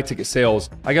in high ticket sales,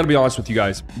 I gotta be honest with you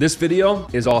guys, this video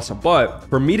is awesome. But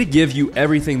for me to give you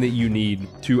everything that you need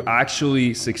to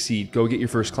actually succeed, go get your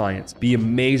first clients, be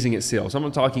amazing at sales. I'm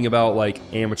not talking about like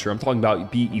amateur, I'm talking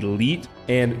about be elite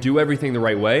and do everything the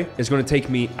right way. It's gonna take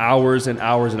me hours and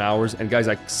hours and hours. And guys,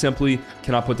 I simply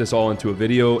cannot put this all into a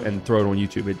video and throw it on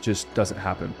YouTube. It just doesn't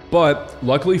happen. But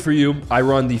luckily for you, I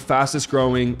run the fastest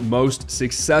growing, most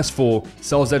successful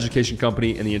sales education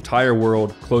company in the entire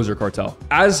world, Closer Cartel.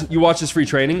 As you watch this free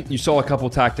training, you saw a couple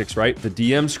tactics, right? The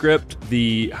DM script,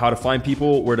 the how to find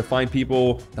people, where to find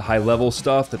people, the high level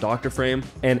stuff, the doctor frame.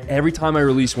 And every time I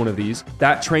release one of these,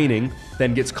 that training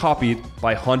then gets copied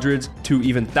by hundreds to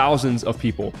even thousands of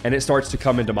people. And it starts to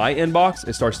come into my inbox.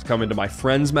 It starts to come into my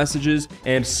friends' messages.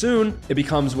 And soon it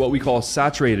becomes what we call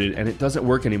saturated, and it doesn't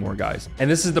work anymore, guys. And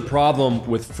this is the problem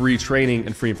with free training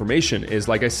and free information is,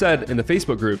 like I said, in the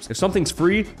Facebook groups, if something's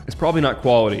free, it's probably not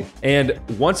quality. And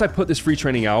once I put this free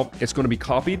training out, it's going to be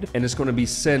copied and it's going to be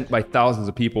sent by thousands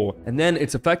of people. And then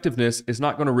its effectiveness is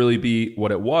not going to really be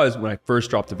what it was when I first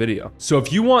dropped the video. So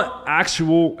if you want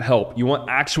actual help, you want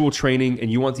actual training, and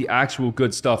you want the actual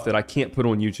good stuff that I can't put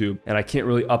on YouTube and I can't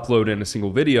really upload in a single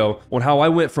video on how I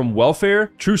went from welfare,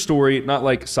 true story, not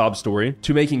like sob story,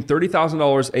 to making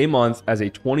 $30,000 a month as a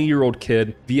 20-year-old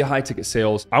kid via high ticket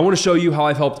sales, I want to show you how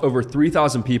I've helped over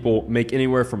 3,000 people make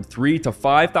anywhere from $3,000 to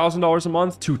 $5,000 a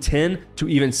month to $10,000 to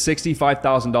even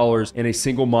 $65,000 in a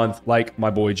single month, like my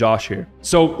boy Josh here.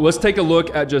 So let's take a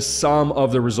look at just some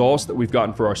of the results that we've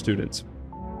gotten for our students.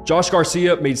 Josh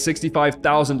Garcia made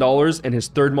 $65,000 in his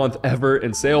 3rd month ever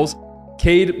in sales.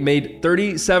 Cade made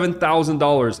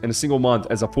 $37,000 in a single month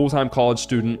as a full-time college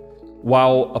student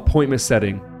while appointment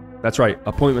setting. That's right,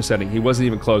 appointment setting. He wasn't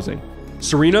even closing.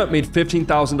 Serena made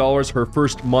 $15,000 her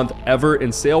first month ever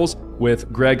in sales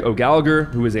with Greg O'Gallagher,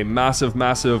 who is a massive,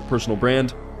 massive personal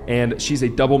brand. And she's a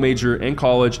double major in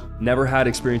college, never had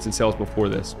experience in sales before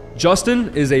this.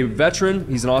 Justin is a veteran.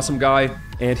 He's an awesome guy.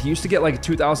 And he used to get like a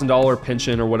 $2,000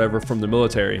 pension or whatever from the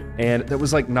military. And that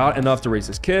was like not enough to raise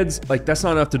his kids. Like that's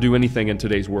not enough to do anything in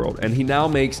today's world. And he now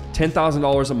makes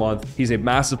 $10,000 a month. He's a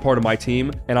massive part of my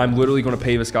team. And I'm literally going to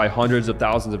pay this guy hundreds of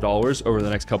thousands of dollars over the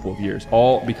next couple of years,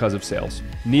 all because of sales.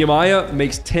 Nehemiah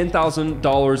makes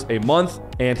 $10,000 a month.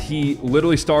 And he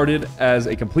literally started as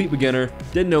a complete beginner,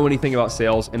 didn't know anything about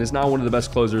sales, and is now one of the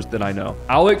best closers that I know.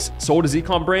 Alex sold his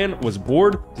ecom brand, was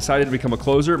bored, decided to become a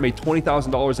closer, made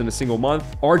 $20,000 in a single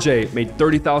month. RJ made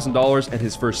 $30,000 in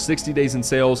his first 60 days in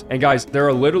sales. And guys, there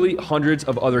are literally hundreds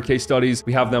of other case studies.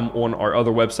 We have them on our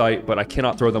other website, but I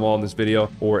cannot throw them all in this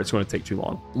video or it's going to take too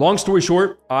long. Long story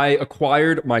short, I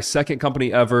acquired my second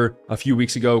company ever a few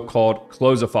weeks ago called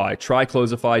Closify. Try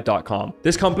Closify.com.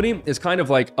 This company is kind of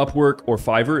like Upwork or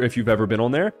Fiverr if you've ever been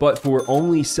on there, but for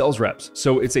only sales reps.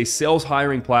 So it's a sales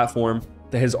hiring platform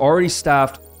that has already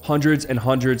staffed hundreds and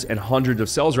hundreds and hundreds of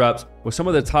sales reps with some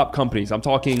of the top companies. I'm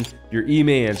talking your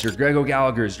E-Mans, your Greg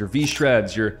O'Gallagher's, your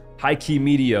V-Shreds, your High Key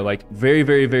Media, like very,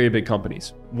 very, very big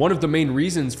companies. One of the main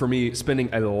reasons for me spending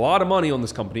a lot of money on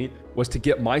this company was to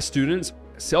get my students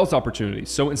sales opportunities.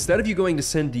 So instead of you going to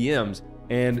send DMs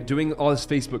and doing all this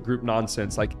Facebook group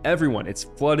nonsense, like everyone, it's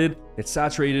flooded, it's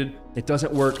saturated, it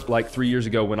doesn't work like 3 years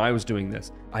ago when I was doing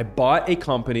this. I bought a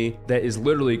company that is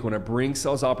literally going to bring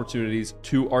sales opportunities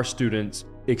to our students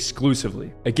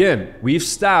exclusively. Again, we've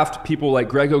staffed people like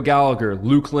Greg O'Gallagher,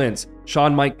 Luke Lentz,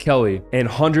 Sean Mike Kelly, and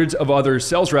hundreds of other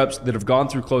sales reps that have gone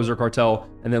through Closer Cartel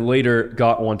and then later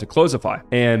got on to Closify.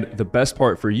 And the best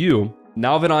part for you,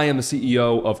 now that I am the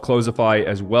CEO of Closify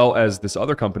as well as this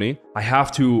other company, I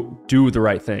have to do the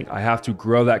right thing. I have to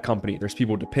grow that company. There's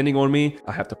people depending on me.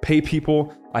 I have to pay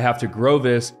people. I have to grow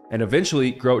this and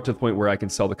eventually grow it to the point where I can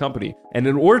sell the company. And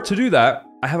in order to do that,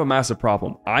 I have a massive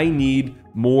problem. I need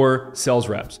more sales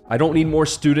reps. I don't need more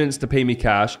students to pay me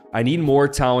cash. I need more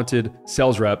talented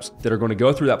sales reps that are going to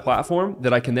go through that platform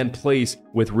that I can then place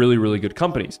with really, really good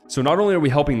companies. So not only are we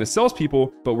helping the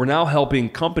salespeople, but we're now helping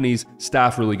companies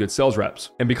staff really good sales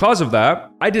reps. And because of that,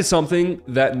 I did something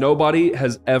that nobody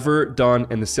has ever done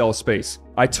in the sales space.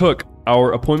 I took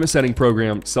our appointment setting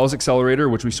program, Sales Accelerator,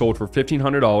 which we sold for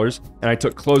 $1,500, and I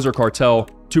took Closer Cartel,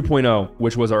 2.0,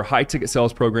 which was our high ticket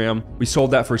sales program. We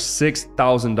sold that for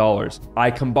 $6,000.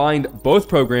 I combined both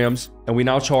programs and we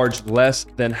now charge less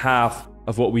than half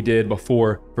of what we did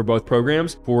before for both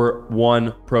programs for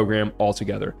one program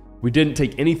altogether. We didn't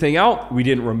take anything out. We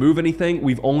didn't remove anything.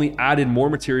 We've only added more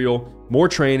material, more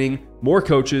training, more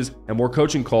coaches, and more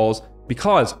coaching calls,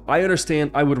 because I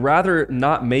understand I would rather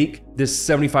not make this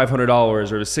 $7,500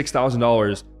 or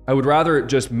 $6,000. I would rather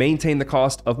just maintain the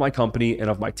cost of my company and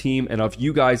of my team and of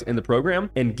you guys in the program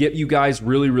and get you guys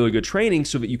really, really good training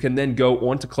so that you can then go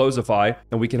on to Closify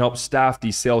and we can help staff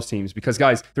these sales teams. Because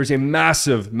guys, there's a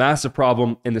massive, massive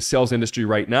problem in the sales industry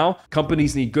right now.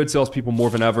 Companies need good salespeople more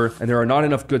than ever, and there are not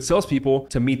enough good salespeople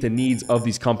to meet the needs of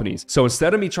these companies. So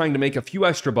instead of me trying to make a few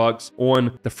extra bucks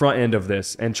on the front end of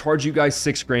this and charge you guys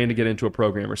 $6,000 to get into a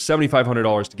program or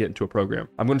 $7,500 to get into a program,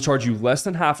 I'm going to charge you less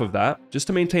than half of that just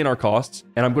to maintain our costs.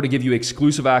 And I'm going to give you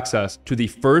exclusive access to the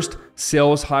first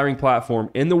sales hiring platform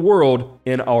in the world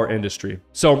in our industry.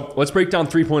 So let's break down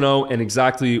 3.0 and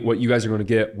exactly what you guys are going to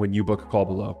get when you book a call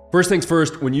below. First things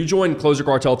first, when you join Closer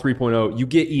Cartel 3.0, you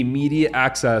get immediate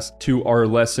access to our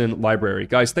lesson library.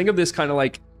 Guys, think of this kind of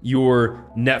like your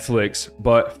Netflix,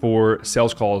 but for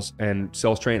sales calls and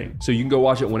sales training. So you can go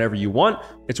watch it whenever you want.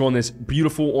 It's on this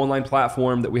beautiful online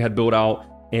platform that we had built out,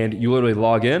 and you literally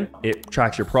log in. It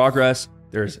tracks your progress.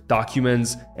 There's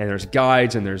documents and there's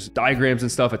guides and there's diagrams and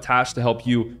stuff attached to help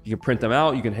you. You can print them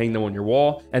out. You can hang them on your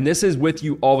wall. And this is with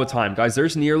you all the time. Guys,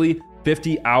 there's nearly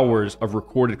 50 hours of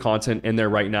recorded content in there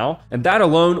right now. And that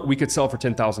alone, we could sell for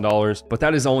 $10,000, but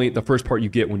that is only the first part you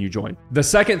get when you join. The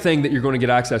second thing that you're going to get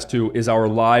access to is our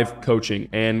live coaching.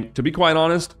 And to be quite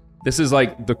honest, this is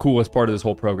like the coolest part of this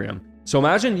whole program. So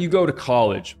imagine you go to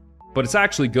college, but it's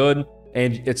actually good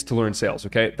and it's to learn sales,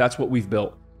 okay? That's what we've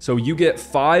built. So you get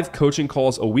 5 coaching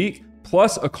calls a week,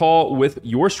 plus a call with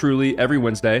yours truly every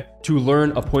Wednesday to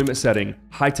learn appointment setting,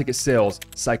 high ticket sales,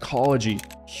 psychology,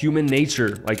 human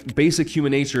nature. Like basic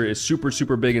human nature is super,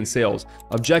 super big in sales,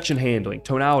 objection handling,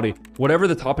 tonality, whatever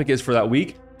the topic is for that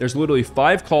week. There's literally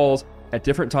 5 calls at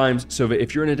different times, so that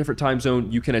if you're in a different time zone,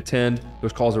 you can attend.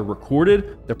 Those calls are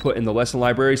recorded. They're put in the lesson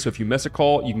library. So if you miss a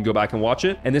call, you can go back and watch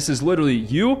it. And this is literally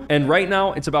you. And right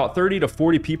now it's about 30 to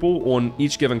 40 people on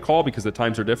each given call because the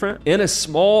times are different, in a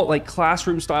small like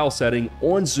classroom style setting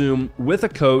on Zoom with a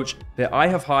coach that I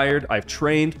have hired, I've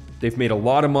trained. They've made a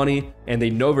lot of money and they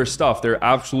know their stuff. They're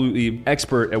absolutely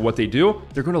expert at what they do.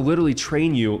 They're going to literally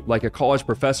train you like a college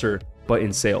professor, but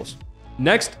in sales.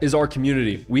 Next is our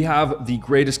community. We have the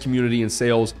greatest community in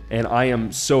sales, and I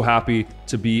am so happy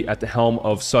to be at the helm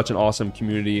of such an awesome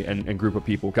community and group of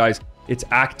people. Guys, it's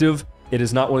active. It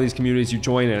is not one of these communities you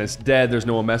join and it's dead. There's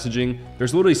no one messaging.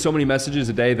 There's literally so many messages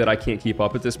a day that I can't keep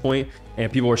up at this point. And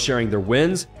people are sharing their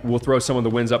wins. We'll throw some of the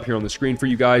wins up here on the screen for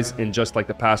you guys in just like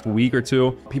the past week or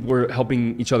two. People are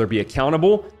helping each other be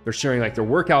accountable. They're sharing like their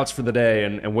workouts for the day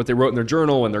and what they wrote in their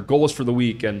journal and their goals for the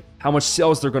week and how much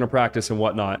sales they're going to practice and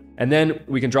whatnot. And then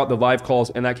we can drop the live calls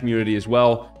in that community as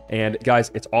well. And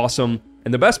guys, it's awesome.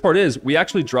 And the best part is we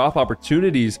actually drop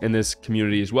opportunities in this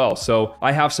community as well. So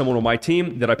I have someone on my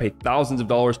team that I pay thousands of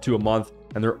dollars to a month,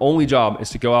 and their only job is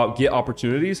to go out, get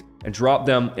opportunities and drop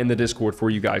them in the Discord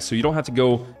for you guys. So you don't have to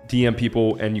go DM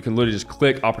people, and you can literally just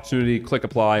click opportunity, click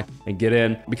apply and get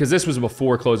in, because this was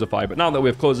before Closify. But now that we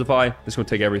have Closify, it's going to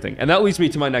take everything. And that leads me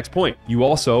to my next point. You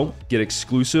also get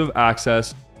exclusive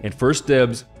access and first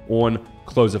dibs on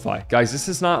Closify. Guys, this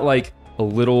is not like a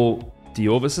little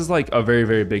deal. This is like a very,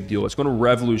 very big deal. It's going to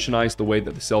revolutionize the way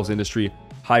that the sales industry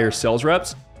hires sales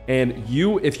reps. And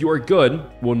you, if you are good,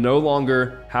 will no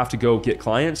longer have to go get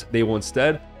clients. They will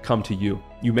instead come to you.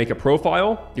 You make a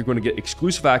profile, you're going to get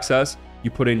exclusive access.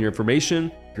 You put in your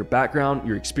information, your background,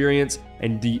 your experience,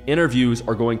 and the interviews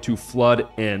are going to flood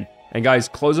in. And guys,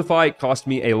 Closify cost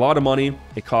me a lot of money.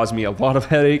 It caused me a lot of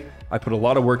headache. I put a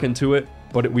lot of work into it,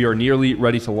 but we are nearly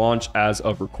ready to launch as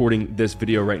of recording this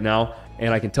video right now.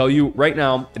 And I can tell you right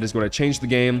now, it is going to change the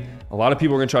game. A lot of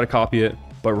people are going to try to copy it,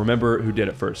 but remember who did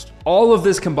it first. All of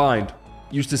this combined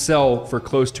used to sell for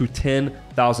close to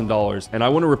 $10,000. And I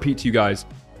want to repeat to you guys,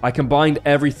 I combined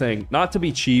everything, not to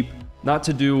be cheap, not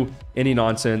to do any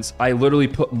nonsense. I literally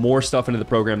put more stuff into the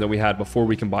program than we had before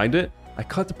we combined it. I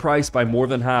cut the price by more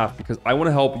than half because I want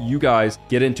to help you guys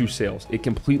get into sales. It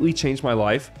completely changed my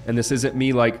life. And this isn't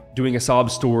me like doing a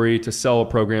sob story to sell a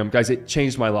program. Guys, it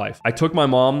changed my life. I took my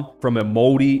mom from a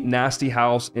moldy, nasty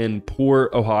house in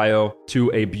poor Ohio to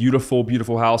a beautiful,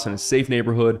 beautiful house in a safe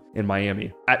neighborhood in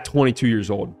Miami at 22 years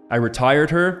old. I retired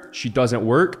her. She doesn't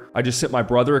work. I just sent my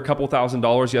brother a couple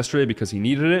 $1,000s yesterday because he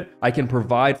needed it. I can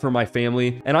provide for my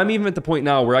family. And I'm even at the point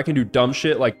now where I can do dumb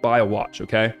shit like buy a watch,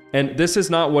 okay? And this is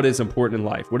not what is important in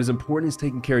life. What is important is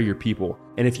taking care of your people.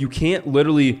 And if you can't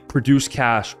literally produce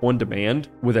cash on demand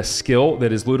with a skill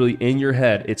that is literally in your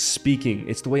head, it's speaking,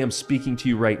 it's the way I'm speaking to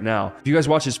you right now. If you guys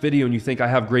watch this video and you think I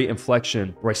have great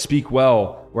inflection, or I speak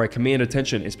well, or I command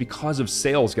attention, it's because of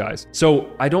sales, guys.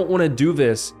 So I don't want to do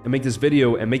this and make this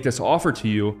video and make this offer to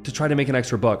you to try to make an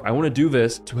extra buck. I want to do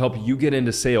this to help you get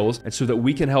into sales, and so that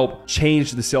we can help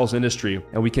change the sales industry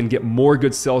and we can get more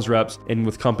good sales reps in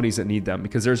with companies that need them,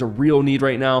 because there's a real need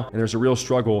right now and there's a real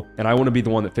struggle, and I want to be the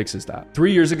one that fixes that.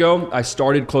 3 years ago, I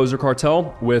started Closer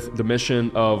Cartel with the mission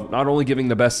of not only giving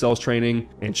the best sales training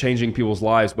and changing people's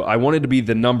lives, but I wanted to be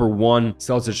the #1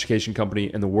 sales education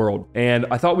company in the world. And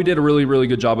I thought we did a really, really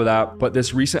good job of that. But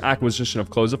this recent acquisition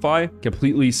of Closify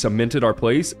completely cemented our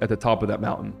place at the top of that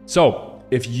mountain. So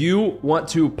if you want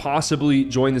to possibly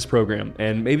join this program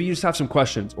and maybe you just have some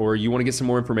questions or you want to get some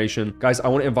more information, guys, I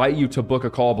want to invite you to book a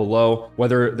call below,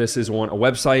 whether this is on a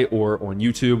website or on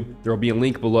YouTube. There will be a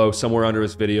link below somewhere under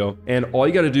this video. And all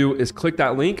you got to do is click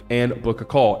that link and book a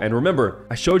call. And remember,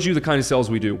 I showed you the kind of sales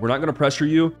we do. We're not going to pressure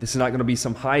you. This is not going to be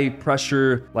some high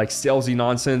pressure, like salesy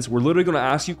nonsense. We're literally going to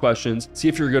ask you questions, see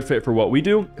if you're a good fit for what we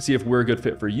do, see if we're a good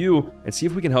fit for you, and see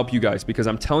if we can help you guys. Because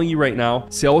I'm telling you right now,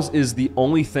 sales is the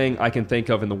only thing I can think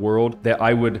of in the world that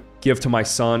I would give to my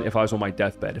son if I was on my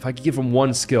deathbed. If I could give him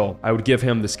one skill, I would give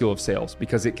him the skill of sales,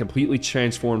 because it completely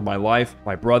transformed my life.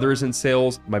 My brother's in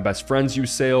sales, my best friends use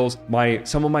sales,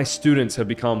 some of my students have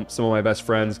become some of my best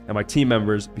friends, and my team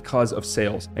members because of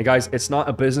sales. And guys, it's not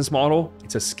a business model,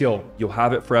 it's a skill. You'll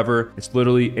have it forever. It's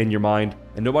literally in your mind,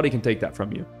 and nobody can take that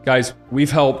from you. Guys,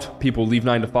 we've helped people leave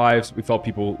 9-to-5s. We've helped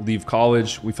people leave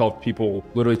college. We've helped people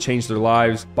literally change their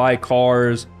lives, buy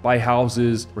cars, buy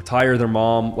houses, retire their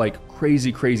mom, like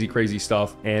crazy, crazy, crazy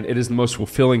stuff. And it is the most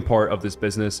fulfilling part of this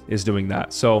business, is doing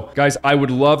that. So guys, I would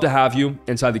love to have you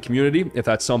inside the community if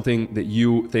that's something that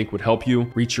you think would help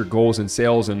you reach your goals in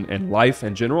sales and life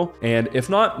in general. And if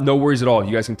not, no worries at all.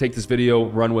 You guys can take this video,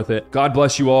 run with it. God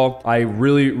bless you all. I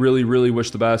really, really, really wish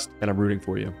the best, and I'm rooting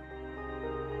for you.